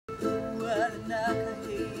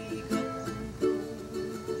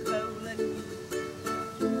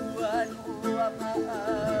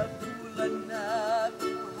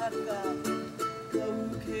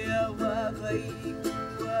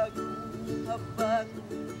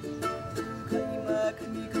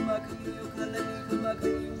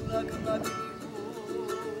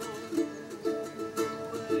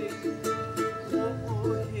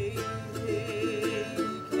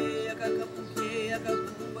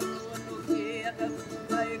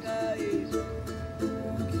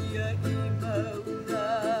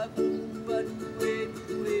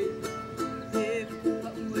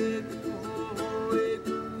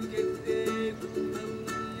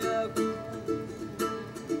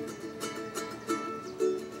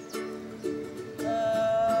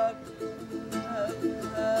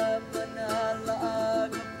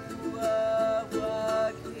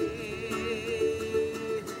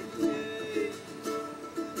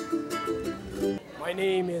My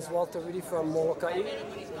name is Walter Riddy from Molokai.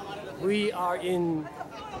 We are in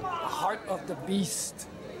the heart of the beast.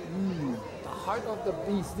 The heart of the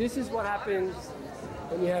beast. This is what happens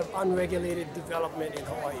when you have unregulated development in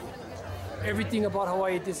Hawaii. Everything about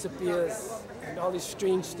Hawaii disappears and all these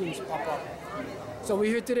strange things pop up. So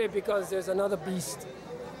we're here today because there's another beast.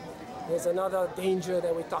 There's another danger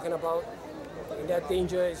that we're talking about. And that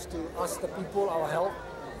danger is to us, the people, our health.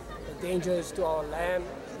 The danger is to our land.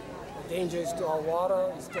 The danger is to our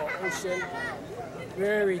water, it's to our ocean.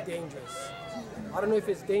 Very dangerous. I don't know if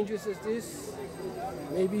it's dangerous as this.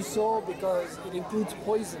 Maybe so, because it includes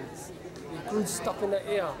poisons. It includes stuff in the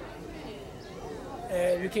air.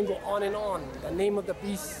 And we can go on and on. The name of the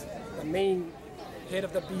beast, the main head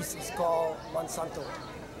of the beast is called Monsanto.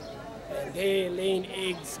 And they laying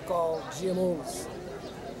eggs called GMOs.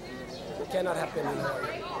 It cannot happen in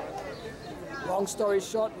Hawaii. Long story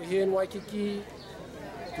short, we're here in Waikiki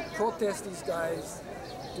to protest these guys,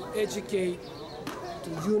 to educate, to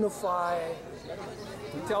unify,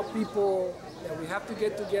 to tell people that we have to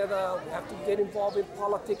get together, we have to get involved in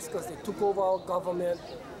politics because they took over our government.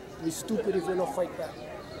 We're stupid if we don't fight back.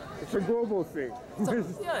 It's a global thing.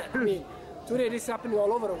 Yeah, I mean, today this is happening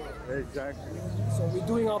all over the world. Exactly. So we're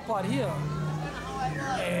doing our part here.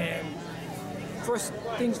 And first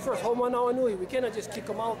things first, Homa Nawanui, we cannot just kick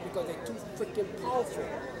them out because they're too freaking powerful.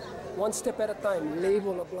 One step at a time,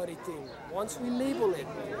 label a bloody thing. Once we label it,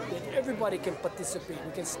 then everybody can participate.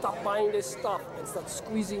 We can stop buying this stuff and start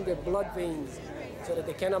squeezing their blood veins so that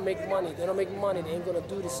they cannot make money. They don't make money, they ain't gonna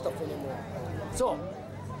do this stuff anymore. So,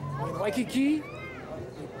 in Waikiki,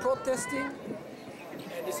 we're protesting,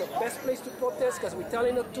 and it's the best place to protest because we're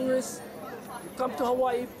telling the tourists, you come to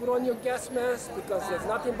Hawaii, put on your gas mask because there's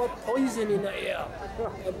nothing but poison in the air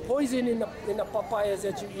and poison in the papayas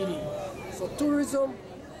that you're eating. So tourism,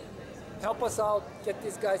 help us out, get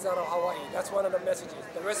these guys out of Hawaii. That's one of the messages.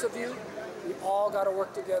 The rest of you, we all got to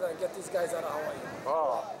work together and get these guys out of Hawaii.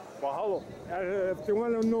 Ah, mahalo. And if they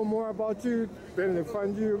want to know more about you, then they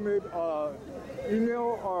find you maybe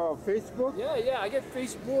email or Facebook? Yeah, I get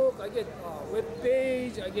Facebook, I get web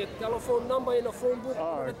page, I get telephone number in the phone book,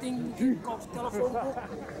 everything you can call telephone book.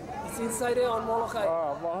 It's inside there on Molokai.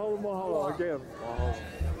 Mahalo again.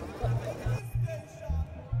 Mahalo.